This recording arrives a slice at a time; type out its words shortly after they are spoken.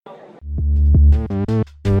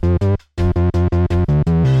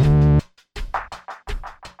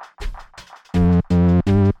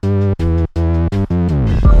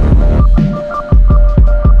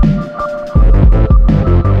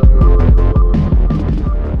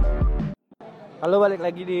Halo, balik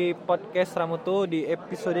lagi di podcast Ramutu. Di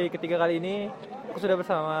episode ketiga kali ini aku sudah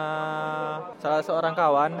bersama salah seorang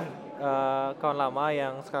kawan lama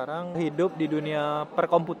yang sekarang hidup di dunia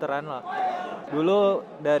perkomputeran lah. Dulu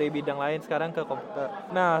dari bidang lain, sekarang ke komputer.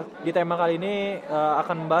 Nah, di tema kali ini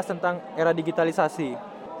akan membahas tentang era digitalisasi.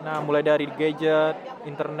 Nah, mulai dari gadget,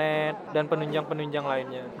 internet, dan penunjang-penunjang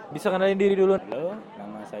lainnya. Bisa kenalin diri dulu. Halo,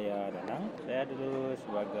 nama saya Danang. Saya dulu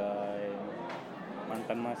sebagai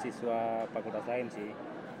mantan mahasiswa Fakultas Sains sih.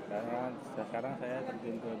 Karena sekarang saya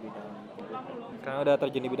terjun ke bidang komputer. Karena udah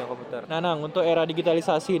terjun di bidang komputer. Nah, Nang, untuk era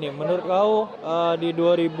digitalisasi nih, menurut kau di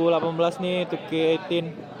 2018 nih, 2K18,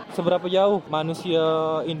 seberapa jauh manusia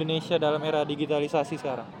Indonesia dalam era digitalisasi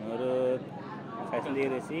sekarang? Menurut saya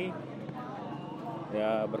sendiri sih,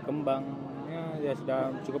 ya berkembangnya ya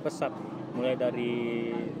sudah cukup pesat. Mulai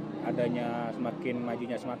dari adanya semakin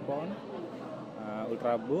majunya smartphone,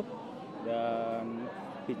 ultrabook, dan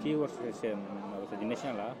PC workstation atau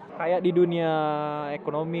sejenisnya lah. Kayak di dunia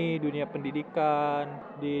ekonomi, dunia pendidikan,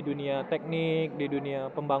 di dunia teknik, di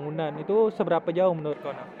dunia pembangunan, itu seberapa jauh menurut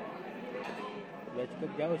kau, Nang? Ya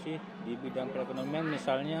cukup jauh sih di bidang perekonomian,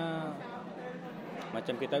 misalnya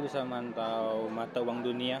macam kita bisa mantau mata uang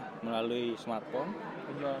dunia melalui smartphone,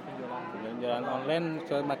 penjualan online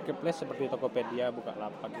ke marketplace seperti Tokopedia,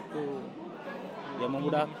 Bukalapak itu ya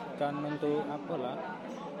memudahkan untuk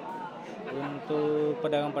untuk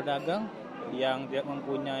pedagang-pedagang yang tidak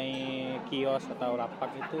mempunyai kios atau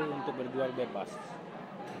lapak itu untuk berjual bebas.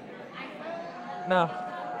 Nah,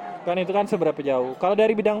 kan itu kan seberapa jauh. Kalau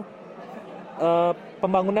dari bidang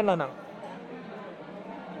pembangunan lah, Nang.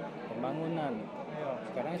 Pembangunan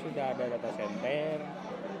sekarang sudah ada data center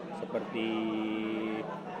seperti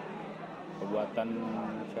pembuatan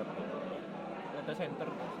Data center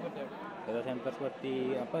seperti apa? data center seperti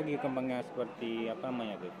apa lagi kembangnya, seperti apa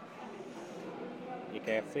namanya tuh,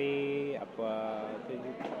 IKV apa itu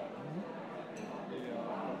juga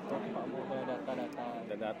ada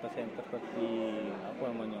data center seperti apa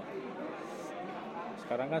namanya.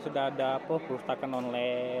 Sekarang kan sudah ada perpustakaan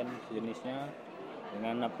online sejenisnya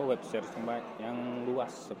dengan web search yang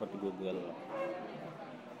luas seperti Google.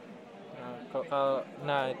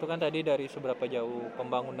 Nah, itu kan tadi dari seberapa jauh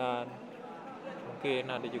pembangunan.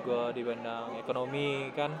 Mungkin ada juga di bidang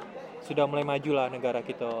ekonomi, kan sudah mulai maju lah negara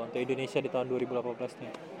kita untuk Indonesia di tahun 2018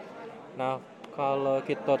 nih. Nah, kalau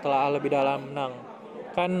kita telah lebih dalam, Nang,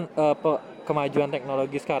 kan kemajuan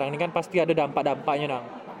teknologi sekarang ini kan pasti ada dampak-dampaknya, Nang.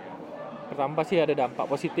 Pertama pasti ada dampak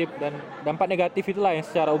positif dan dampak negatif, itulah yang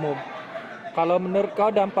secara umum. Kalau menurut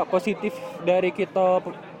kau dampak positif dari kita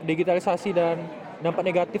digitalisasi dan dampak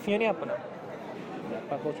negatifnya ini apa, Nang?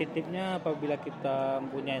 Dampak positifnya apabila kita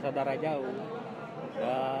mempunyai saudara jauh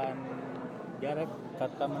dan jarak,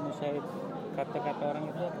 kata manusia, kata-kata orang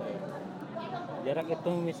itu apa ya? Jarak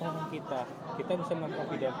itu misalnya kita bisa melakukan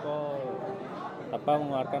video call tanpa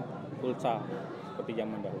mengeluarkan pulsa seperti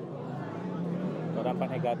zaman dahulu. Kalau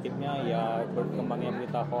dampak negatifnya ya berkembangnya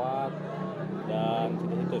berita hoax dan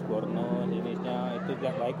situs-situs porno jenisnya, itu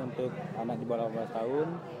tidak baik untuk anak di bawah 18 tahun,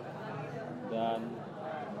 dan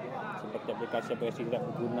seperti aplikasi-aplikasi tidak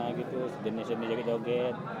berguna gitu, sejenis-jenis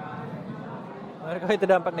joget-joget. Menurut kau itu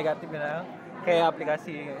dampak negatifnya, Nang? Kayak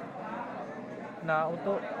aplikasi. Nah,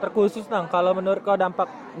 untuk terkhusus, Nang, kalau menurut kau dampak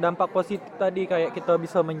positif tadi kayak kita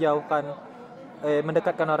bisa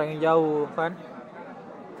mendekatkan orang yang jauh, kan?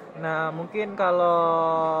 Nah, mungkin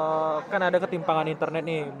kalau kan ada ketimpangan internet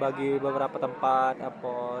nih bagi beberapa tempat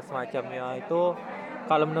apa semacamnya itu,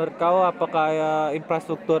 kalau menurut kau apakah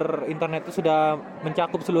infrastruktur internet itu sudah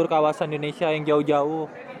mencakup seluruh kawasan Indonesia yang jauh-jauh?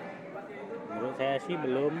 Menurut saya sih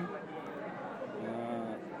belum.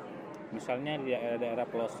 Misalnya di daerah-daerah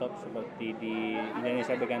pelosok seperti di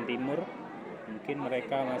Indonesia bagian timur, mungkin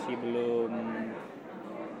mereka masih belum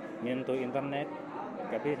menyentuh internet.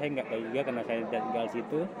 Tapi saya nggak tahu juga karena saya tidak tinggal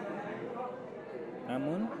situ.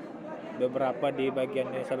 Namun beberapa di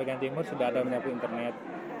bagian Indonesia bagian timur sudah ada menyapu internet.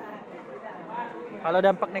 Kalau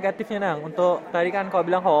dampak negatifnya, Nang, untuk tadi kan kau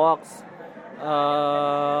bilang hoax,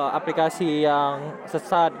 aplikasi yang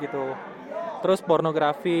sesat gitu, terus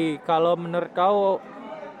pornografi. Kalau menurut kau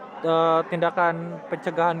tindakan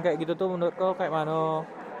pencegahan kayak gitu tuh menurut kau kayak mana?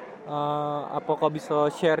 Apa kau bisa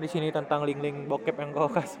share di sini tentang link-link bokep yang kau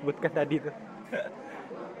sebutkan tadi tuh?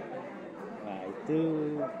 Nah itu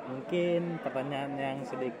mungkin pertanyaan yang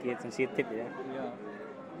sedikit sensitif ya.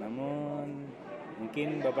 Namun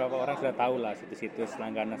mungkin beberapa orang sudah tahu lah situs-situs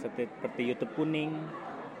langganan seperti YouTube Kuning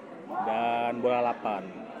dan Bola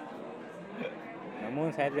 8.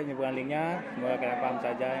 Namun saya tidak menyebutkan linknya, semoga kalian paham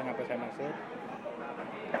saja yang apa saya maksud.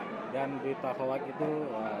 Dan berita hoax itu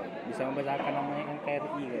bisa membacakan namanya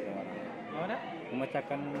NKRI gitu. Mana?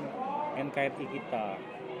 memecahkan NKRI kita,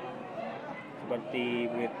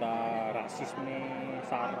 seperti berita rasisme,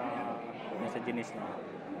 SARA dan sejenisnya.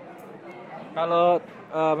 Kalau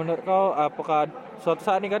menurut kau apakah suatu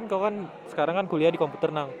saat ini kan kau kan sekarang kan kuliah di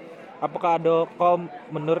komputer nang. Apakah ada kau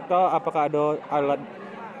menurut kau apakah ada alat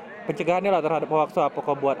pencegahannya lah terhadap hoax?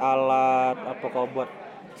 Apakah buat alat, apakah buat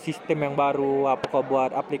sistem yang baru, apakah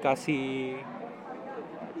buat aplikasi?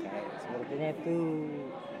 Kayak sepertinya itu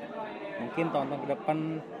mungkin tahun-tahun ke depan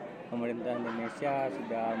pemerintah Indonesia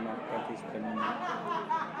sudah melakukan sistem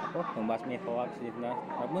membahasnya hoax gitu.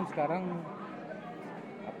 Namun sekarang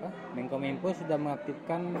Menkominfo sudah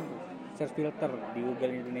mengaktifkan search filter di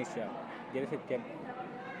Google Indonesia. Jadi setiap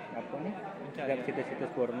setiap situs-situs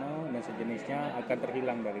porno dan sejenisnya akan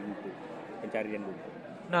terhilang dari Google, pencarian Google.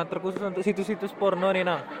 Nah, terkhusus untuk situs-situs porno nih,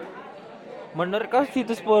 Nang. Menurut kau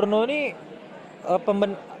situs porno ini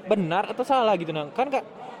benar atau salah gitu, Nang? Kan Kak,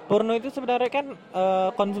 porno itu sebenarnya kan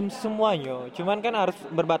konsumsi semuanya, cuman kan harus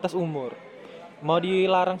berbatas umur. Mau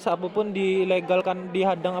dilarang seapapun, dilegalkan,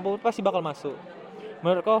 dihadang apapun pasti bakal masuk.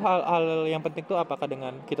 Menurut kau hal-hal yang penting itu apakah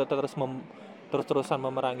dengan kita terus-terusan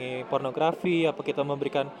memerangi pornografi, apa kita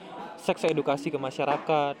memberikan seks edukasi ke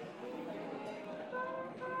masyarakat?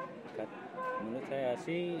 Menurut saya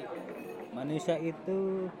sih manusia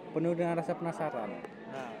itu penuh dengan rasa penasaran.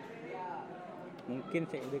 Nah, mungkin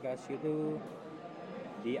seks edukasi itu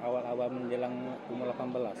di awal-awal menjelang umur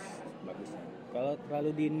 18 bagusnya. Kalau terlalu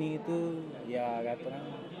dini itu ya katanya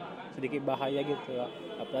sedikit bahaya gitu lah.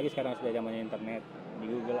 Apalagi sekarang sudah zamannya internet. Di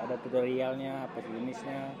Google ada tutorialnya, apa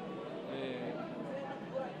jenisnya.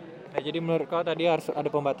 Nah, jadi menurut kau tadi harus ada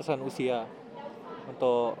pembatasan usia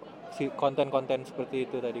untuk si konten-konten seperti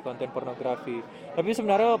itu tadi, konten pornografi. Tapi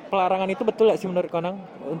sebenarnya pelarangan itu betul gak sih menurut kau, Nang?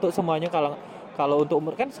 Untuk semuanya kalau untuk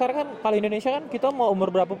umur kan sekarang kan kalau Indonesia kan kita mau umur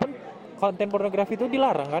berapapun konten pornografi itu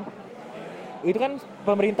dilarang kan? Itu kan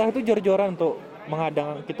pemerintah itu jor-joran untuk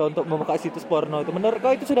menghadang kita untuk membuka situs porno itu. Menurut kau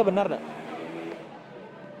itu sudah benar tak?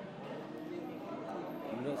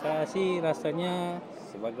 Menurut saya sih rasanya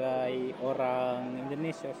sebagai orang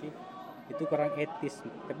Indonesia sih itu kurang etis,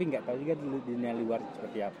 tapi nggak tahu juga dulu dunia luar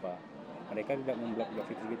seperti apa. Mereka tidak memblok-blok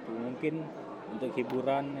itu mungkin untuk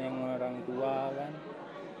hiburan yang orang tua kan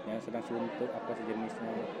yang sedang suntuk apa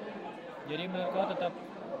sejenisnya. Jadi menurut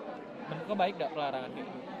kau baik tak pelarangan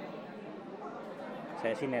gitu?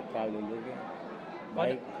 Saya sih netral dulu kan.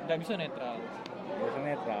 Baik. Nggak bisa netral. Bisa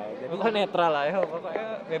netral. Jadi Bukan netral lah ya, pokoknya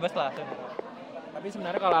bebas lah. Tapi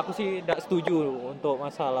sebenarnya kalau aku sih tidak setuju untuk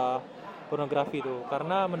masalah pornografi itu,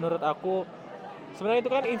 karena menurut aku sebenarnya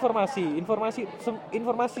itu kan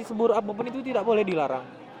informasi seburuk apapun itu tidak boleh dilarang.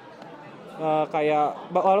 Kayak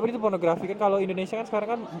walaupun itu pornografi kan, kalau Indonesia kan sekarang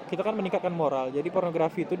kan kita kan meningkatkan moral, jadi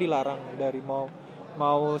pornografi itu dilarang dari mau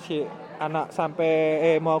si anak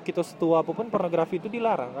sampai mau kita setua apapun pornografi itu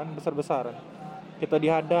dilarang kan besar-besaran. Kita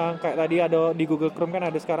dihadang kayak tadi ada di Google Chrome kan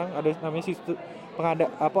ada sekarang ada namanya situs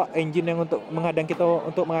engine yang untuk menghadang kita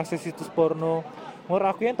untuk mengakses situs porno.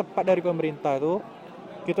 Menurut aku yang tepat dari pemerintah itu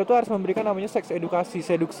kita tuh harus memberikan namanya seks edukasi,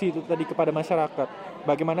 seduksi itu tadi kepada masyarakat.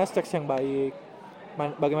 Bagaimana seks yang baik,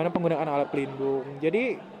 bagaimana penggunaan alat pelindung.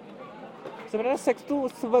 Jadi sebenarnya seks itu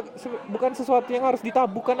bukan sesuatu yang harus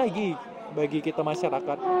ditabukan lagi bagi kita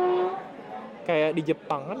masyarakat. Kayak di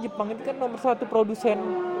Jepang kan, Jepang itu kan nomor 1 produsen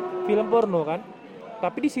film porno kan.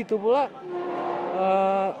 Tapi di situ pula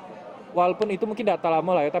walaupun itu mungkin data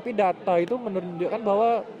lama lah ya, tapi data itu menunjukkan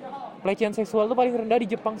bahwa pelecehan seksual itu paling rendah di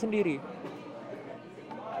Jepang sendiri.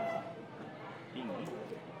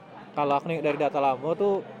 Kalau aku nih dari data lama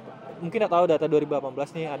tuh mungkin nggak tahu data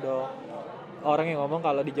 2018 nih ada orang yang ngomong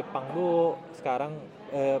kalau di Jepang tuh sekarang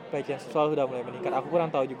pelecehan seksual sudah mulai meningkat. Aku kurang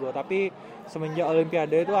tahu juga, tapi semenjak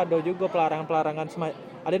Olimpiade itu ada juga pelarangan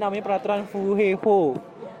ada namanya peraturan Fueho.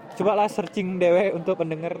 Coba lah searching dewe untuk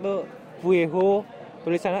pendengar tuh Fueho,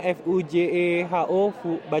 tulisannya FUJEHO,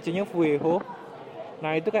 bacanya Fueho.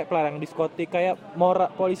 Nah itu kayak pelarangan diskotik, kayak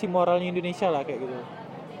polisi moralnya Indonesia lah kayak gitu,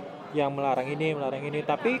 yang melarang ini.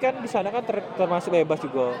 Tapi kan di sana kan termasuk bebas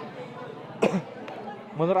juga.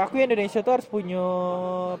 Menurut aku Indonesia tuh harus punya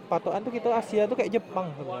patokan tuh, kita Asia tuh kayak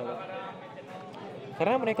Jepang sebenarnya.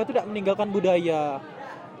 Karena mereka tuh tidak meninggalkan budaya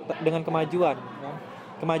dengan kemajuan kan?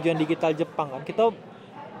 Kemajuan digital Jepang kan. Kita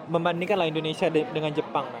membandingkan lah Indonesia dengan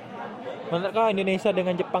Jepang kan. Menurut kau Indonesia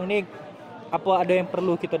dengan Jepang nih apa ada yang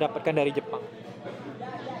perlu kita dapatkan dari Jepang?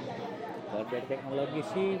 Kalau dari teknologi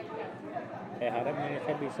sih saya harap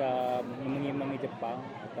Indonesia bisa mengimbangi Jepang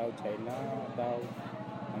atau China atau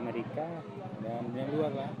Amerika dan dunia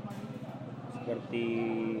luar lah, seperti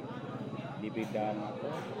di bidang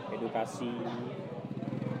edukasi,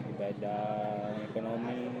 di bidang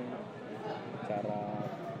ekonomi, cara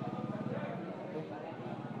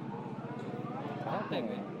Santai,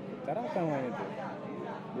 Be. Cara apa namanya itu?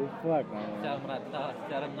 Lupa namanya. Secara merata,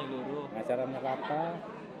 secara menyeluruh. Nah, cara merata,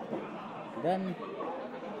 dan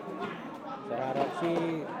saya harap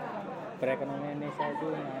sih perekonomian Indonesia itu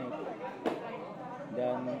naik,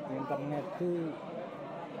 dan internet tuh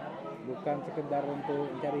bukan sekedar untuk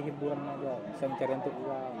mencari hiburan aja, bisa mencari untuk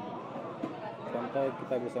uang. Contoh,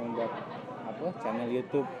 kita bisa membuat channel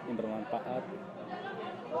YouTube yang bermanfaat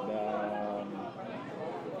dan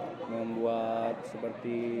membuat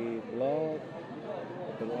seperti blog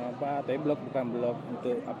atau apa, tapi blog bukan blog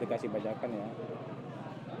untuk aplikasi bajakan ya,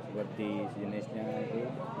 seperti sejenisnya itu.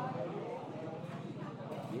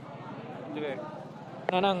 Oke.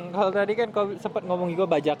 Nah, Nang, kalau tadi kan kau sempat ngomong juga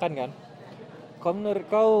bajakan kan? Kau menurut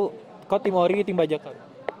kau tim ori tim bajakan?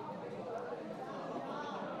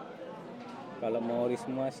 Kalau mau ori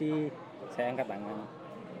semua sih saya angkat tangan,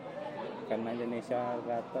 karena Indonesia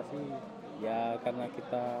rata sih ya, karena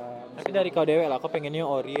kita. Tapi dari kau dewek lah, kau pengennya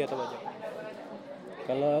ori atau bajakan?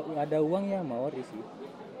 Kalau ada uang ya mau ori sih,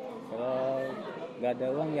 kalau nggak ada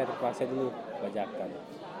uang ya terpaksa dulu bajakan.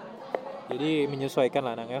 Jadi menyesuaikan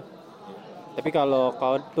lah, Nang ya. Tapi kalau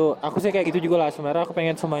kau tuh, aku sih kayak gitu juga lah sebenarnya. Aku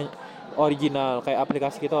pengen semua original, kayak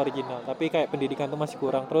aplikasi kita original. Tapi kayak pendidikan tuh masih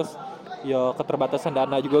kurang. Terus ya keterbatasan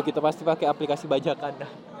dana juga, kita pasti pakai aplikasi bajakan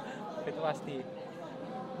dah. Itu pasti.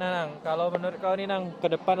 Nah, Nang, kalau menurut kau nih, Nang,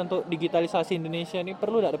 ke depan untuk digitalisasi Indonesia ini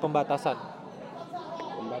perlu tidak ada pembatasan?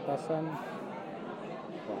 Pembatasan,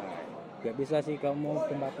 wah, nggak bisa sih. Kamu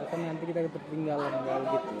pembatasan nanti kita ketinggalan kalau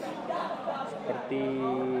gitu. Seperti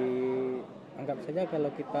anggap saja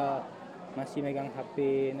kalau kita masih megang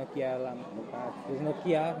HP Nokia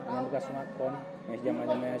Nokia yang bukan smartphone, masih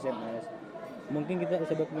zaman-zaman SMS, mungkin kita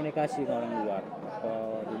bisa berkomunikasi dengan orang luar, ke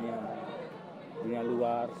dunia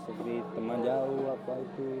luar, seperti teman jauh apa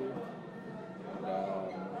itu,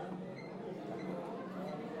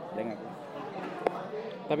 dan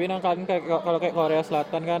Tapi Nang, kan kalau kayak Korea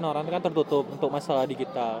Selatan kan orang kan tertutup untuk masalah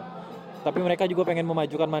digital. Tapi mereka juga pengen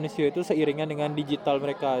memajukan manusia itu seiringan dengan digital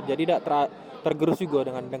mereka. Jadi tidak tergerus juga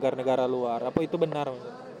dengan negara-negara luar. Apa itu benar?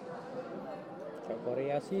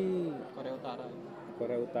 Korea sih,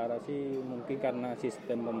 Korea Utara. mungkin karena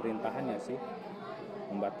sistem pemerintahannya sih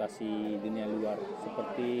membatasi dunia luar,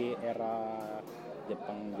 seperti era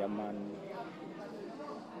Jepang zaman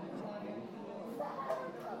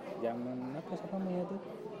apa siapa namanya tuh?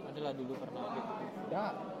 Adalah dulu pernah gitu.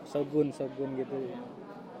 Ya, Shogun gitu.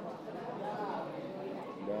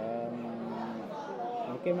 Dan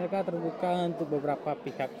mungkin mereka terbuka untuk beberapa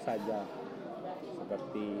pihak saja,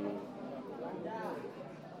 seperti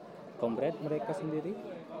komret mereka sendiri,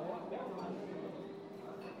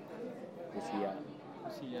 Rusia,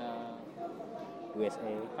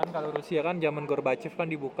 USA. Kan kalau Rusia kan zaman Gorbachev kan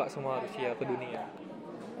dibuka semua Rusia ke dunia.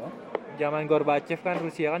 Oh? Zaman Gorbachev kan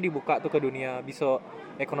Rusia kan dibuka tuh ke dunia, bisa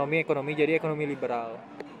ekonomi jadi ekonomi liberal.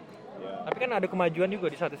 Ya. Tapi kan ada kemajuan juga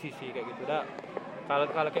di satu sisi kayak gitu.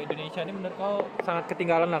 Kalau kayak Indonesia ini menurut kau sangat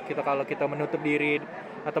ketinggalan lah kita kalau kita menutup diri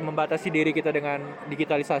atau membatasi diri kita dengan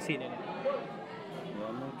digitalisasi ini. Ya,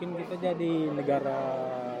 mungkin kita jadi negara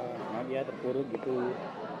terpuruk gitu,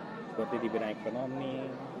 seperti di bidang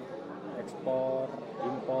ekonomi, ekspor,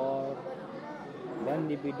 impor, dan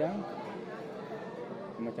di bidang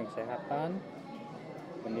macam kesehatan,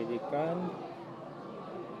 pendidikan,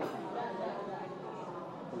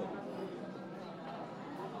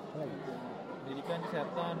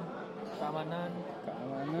 kesehatan, keamanan,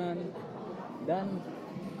 dan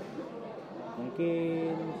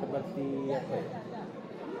mungkin seperti apa ya?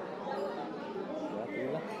 Ya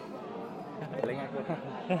itulah. Paling aku.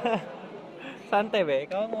 Santai be,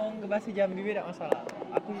 kau mau ngebahas jam bibi tidak masalah.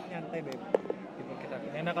 Aku nyantai be.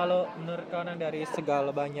 Nah, kalau menurut kau Nang, dari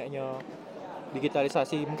segala banyaknya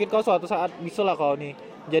digitalisasi, mungkin kau suatu saat bisa lah kau nih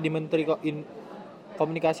jadi menteri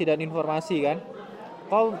komunikasi dan informasi kan?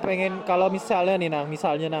 Kau pengen kalau misalnya nih Nang,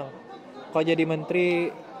 kau jadi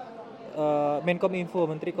menteri Menkominfo,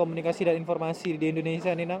 menteri komunikasi dan informasi di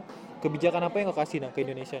Indonesia nih Nang, kebijakan apa yang kau kasih Nang ke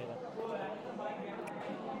Indonesia nih Nang?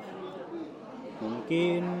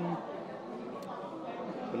 Mungkin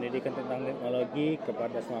pendidikan tentang teknologi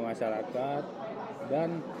kepada semua masyarakat,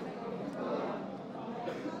 dan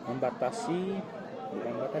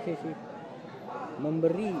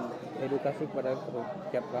memberi edukasi kepada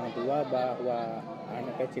setiap orang tua bahwa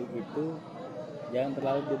anak kecil itu jangan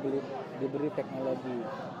terlalu diberi teknologi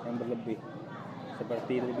yang berlebih,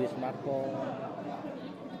 seperti lebih smartphone.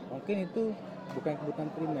 Mungkin itu bukan kebutuhan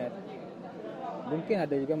primer, mungkin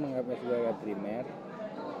ada juga menganggapnya sebagai primer,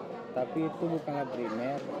 tapi itu bukanlah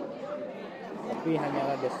primer, tapi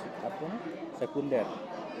hanyalah sekunder.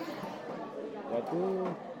 Yaitu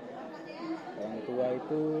orang tua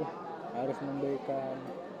itu harus memberikan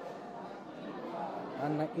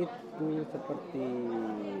anak itu seperti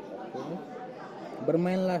apa ini?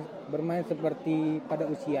 Bermain seperti pada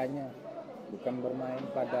usianya, bukan bermain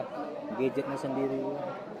pada gadgetnya sendiri.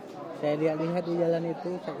 Saya lihat di jalan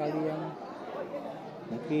itu sekali yang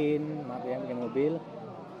mungkin mobil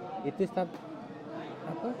itu sepeda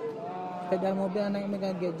mobil anak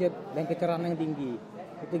megang gadget dan kecerahan yang tinggi,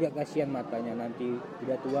 itu gak kasihan matanya, nanti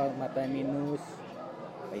udah tua matanya minus,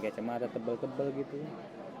 pakai kacamata tebal-tebal gitu.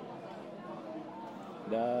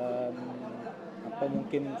 Dan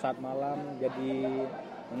mungkin saat malam jadi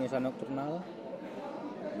manusia nokturnal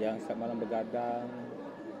yang saat malam begadang,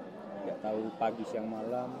 nggak tahu pagi siang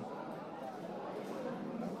malam.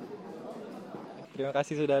 Terima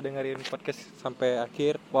kasih sudah dengerin podcast sampai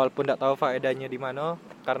akhir, walaupun tidak tahu faedahnya di mana,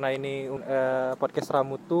 karena ini podcast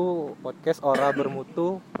Ramutu, podcast ora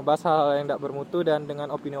bermutu, membahas hal yang tidak bermutu dan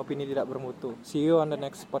dengan opini-opini tidak bermutu. See you on the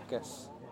next podcast.